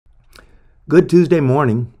Good Tuesday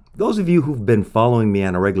morning. Those of you who've been following me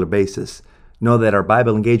on a regular basis know that our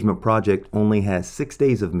Bible Engagement Project only has 6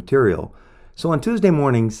 days of material. So on Tuesday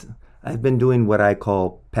mornings, I've been doing what I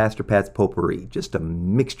call Pastor Pat's Potpourri, just a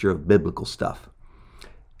mixture of biblical stuff.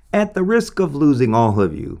 At the risk of losing all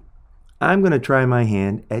of you, I'm going to try my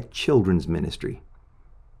hand at children's ministry.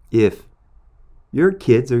 If your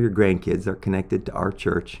kids or your grandkids are connected to our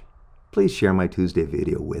church, please share my Tuesday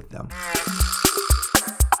video with them.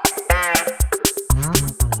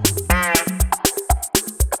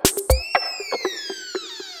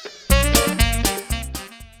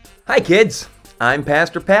 Hi kids, I'm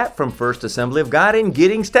Pastor Pat from First Assembly of God in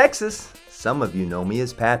Giddings, Texas. Some of you know me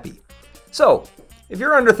as Pappy. So, if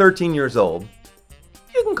you're under 13 years old,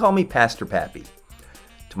 you can call me Pastor Pappy.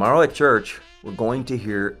 Tomorrow at church, we're going to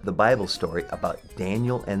hear the Bible story about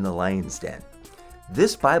Daniel and the lion's den.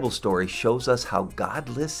 This Bible story shows us how God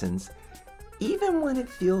listens even when it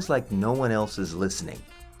feels like no one else is listening.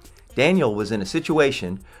 Daniel was in a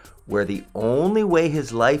situation where the only way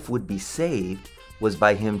his life would be saved was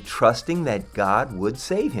by him trusting that God would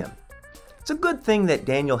save him. It's a good thing that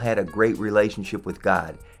Daniel had a great relationship with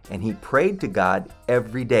God, and he prayed to God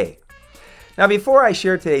every day. Now, before I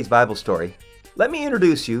share today's Bible story, let me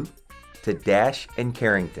introduce you to Dash and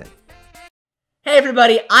Carrington. Hey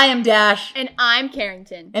everybody, I am Dash. And I'm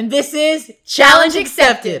Carrington. And this is Challenge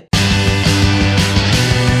Accepted.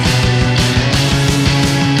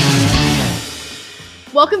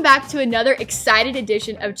 Welcome back to another excited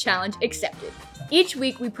edition of Challenge Accepted. Each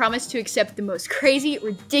week we promise to accept the most crazy,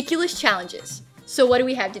 ridiculous challenges. So what do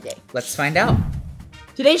we have today? Let's find out.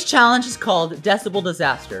 Today's challenge is called Decibel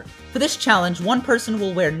Disaster. For this challenge, one person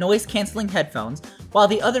will wear noise-canceling headphones while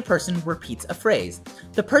the other person repeats a phrase.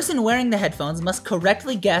 The person wearing the headphones must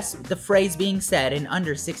correctly guess the phrase being said in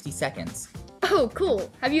under 60 seconds. Oh, cool.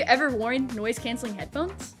 Have you ever worn noise-canceling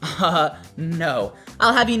headphones? No.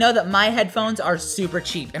 I'll have you know that my headphones are super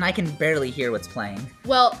cheap and I can barely hear what's playing.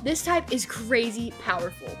 Well, this type is crazy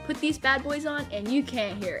powerful. Put these bad boys on and you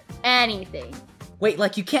can't hear anything. Wait,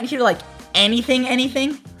 like you can't hear like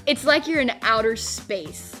anything? It's like you're in outer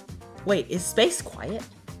space. Wait, is space quiet?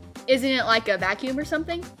 Isn't it like a vacuum or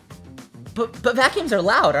something? But vacuums are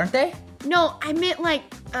loud, aren't they? No, I meant like,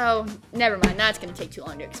 oh, never mind. Now it's going to take too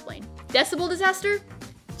long to explain. Decibel disaster?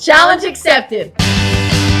 Challenge accepted.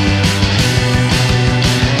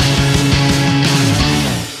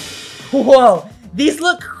 Whoa, these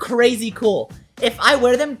look crazy cool. If I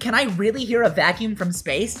wear them, can I really hear a vacuum from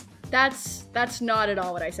space? That's not at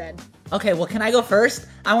all what I said. Okay, well, can I go first?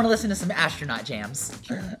 I want to listen to some astronaut jams.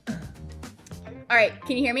 All right,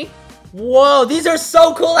 can you hear me? Whoa, these are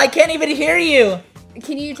so cool. I can't even hear you.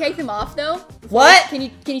 Can you take them off though? What? Can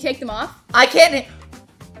you take them off? I can't.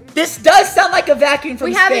 This does sound like a vacuum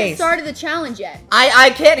from space. We haven't started the challenge yet. I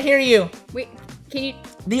can't hear you. Wait, can you?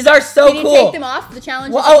 These are so cool. Can you take them off? The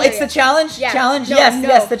challenge. Well, oh, it's the challenge. Yeah. Challenge. No,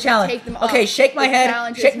 Yes, the challenge. Take them off. Okay, shake my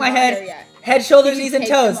head. Shake my head. Head, Can shoulders, you knees, and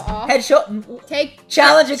take toes. them off? Head, shoulder. Take.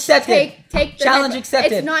 Challenge accepted. Take the challenge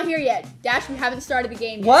accepted. It's not here yet. Dash, we haven't started the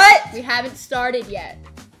game yet. What? We haven't started yet.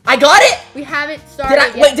 I got it. We haven't started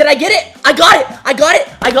yet. Wait, did I get it? I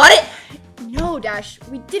got it. No, Dash,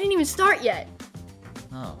 we didn't even start yet.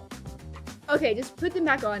 Oh. Okay, just put them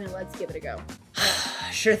back on and let's give it a go.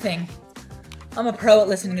 Sure thing. I'm a pro at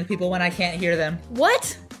listening to people when I can't hear them.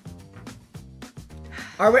 What?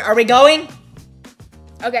 Are we going?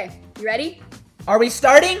 Okay, you ready? Are we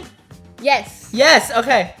starting? Yes. Yes,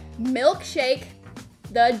 okay. Milkshake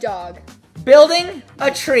the dog. Building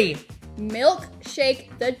a tree.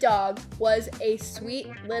 Milkshake the dog was a sweet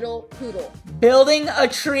little poodle. Building a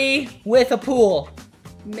tree with a pool.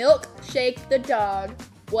 Milkshake the dog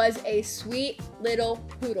was a sweet little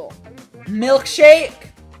poodle. Milkshake.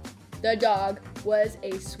 The dog was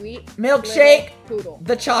a sweet Milkshake. little poodle.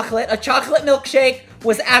 The chocolate. A chocolate milkshake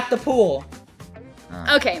was at the pool.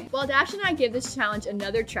 Okay, while Dash and I give this challenge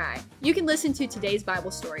another try, you can listen to today's Bible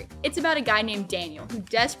story. It's about a guy named Daniel who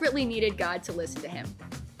desperately needed God to listen to him.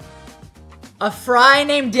 A fry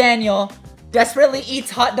named Daniel desperately eats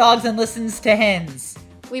hot dogs and listens to hens.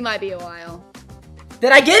 We might be a while.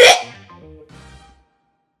 Did I get it?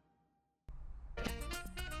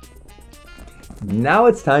 Now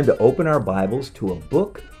it's time to open our Bibles to a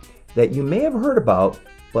book that you may have heard about,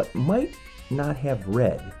 but might not have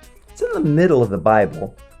read. It's in the middle of the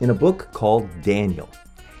Bible in a book called Daniel.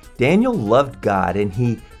 Daniel loved God and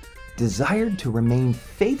he desired to remain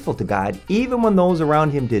faithful to God even when those around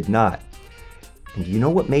him did not. And do you know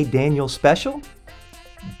what made Daniel special?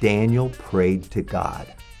 Daniel prayed to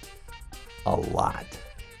God a lot.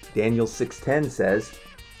 Daniel 6:10 says,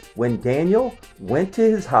 when Daniel went to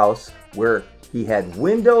his house where He had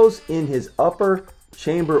windows in his upper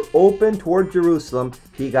chamber open toward Jerusalem.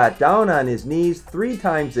 He got down on his knees 3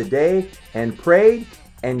 times a day and prayed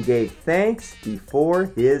and gave thanks before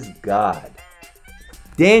his God.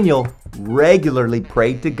 Daniel regularly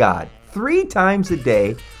prayed to God 3 times a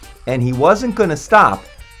day, and he wasn't going to stop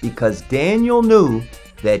because Daniel knew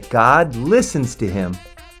that God listens to him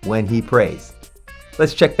when he prays.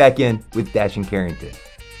 Let's check back in with Dash and Carrington.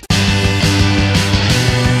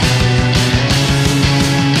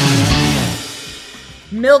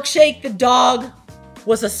 Milkshake the dog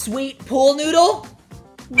was a sweet pool noodle?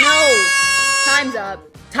 No. Time's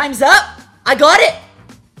up. Time's up! I got it!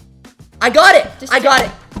 I got it! I got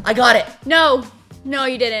it! I got it! No. No,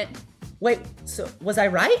 you didn't. Wait, so was I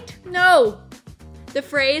right? No. The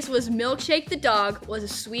phrase was milkshake the dog was a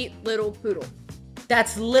sweet little poodle.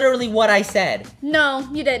 That's literally what I said. No,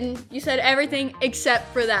 you didn't. You said everything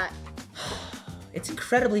except for that. It's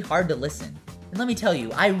incredibly hard to listen. And let me tell you,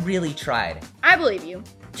 I really tried. I believe you.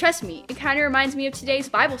 Trust me, it kind of reminds me of today's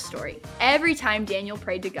Bible story. Every time Daniel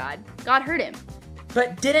prayed to God, God heard him.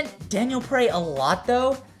 But didn't Daniel pray a lot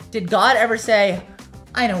though? Did God ever say,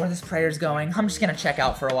 I know where this prayer's going, I'm just gonna check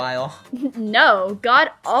out for a while? No,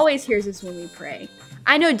 God always hears us when we pray.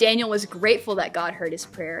 I know Daniel was grateful that God heard his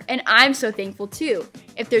prayer, and I'm so thankful too.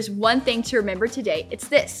 If there's one thing to remember today, it's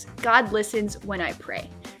this: God listens when I pray.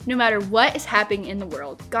 No matter what is happening in the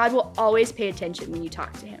world, God will always pay attention when you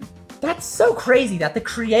talk to him. That's so crazy that the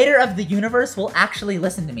creator of the universe will actually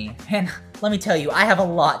listen to me. And let me tell you, I have a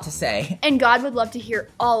lot to say. And God would love to hear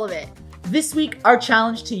all of it. This week, our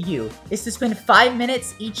challenge to you is to spend 5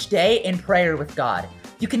 minutes each day in prayer with God.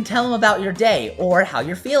 You can tell him about your day or how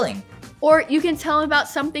you're feeling. Or you can tell him about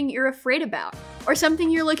something you're afraid about or something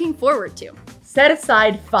you're looking forward to. Set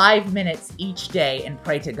aside 5 minutes each day and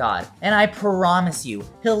pray to God. And I promise you,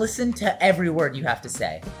 he'll listen to every word you have to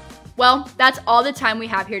say. Well, that's all the time we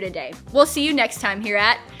have here today. We'll see you next time here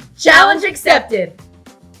at Challenge Accepted!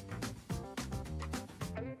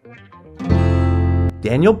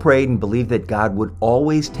 Daniel prayed and believed that God would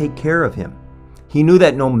always take care of him. He knew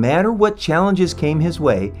that no matter what challenges came his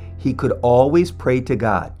way, he could always pray to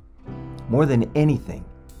God. More than anything,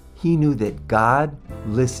 he knew that God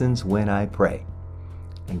listens when I pray.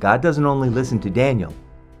 And God doesn't only listen to Daniel,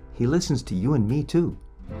 he listens to you and me too.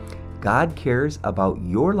 God cares about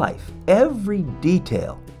your life, every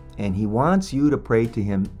detail, and he wants you to pray to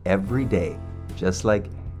him every day, just like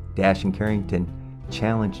Dash and Carrington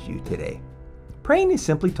challenged you today. Praying is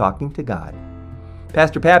simply talking to God.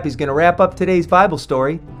 Pastor Pappy's going to wrap up today's Bible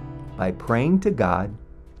story by praying to God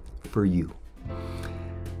for you.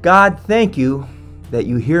 God, thank you that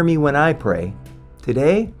you hear me when I pray.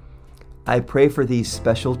 Today, I pray for these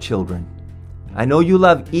special children. I know you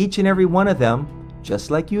love each and every one of them, just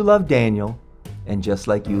like you love Daniel and just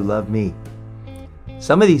like you love me.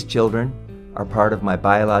 Some of these children are part of my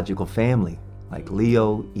biological family, like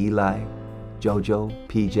Leo, Eli, Jojo,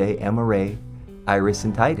 PJ, Emma Ray, Iris,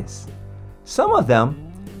 and Titus. Some of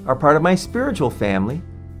them are part of my spiritual family,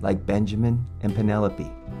 like Benjamin and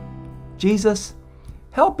Penelope. Jesus,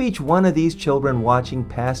 help each one of these children watching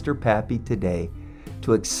Pastor Pappy today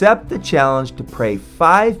to accept the challenge to pray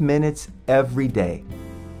 5 minutes every day.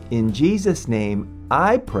 In Jesus' name,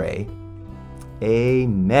 I pray,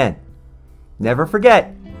 amen. Never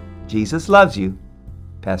forget, Jesus loves you.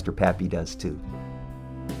 Pastor Pappy does too.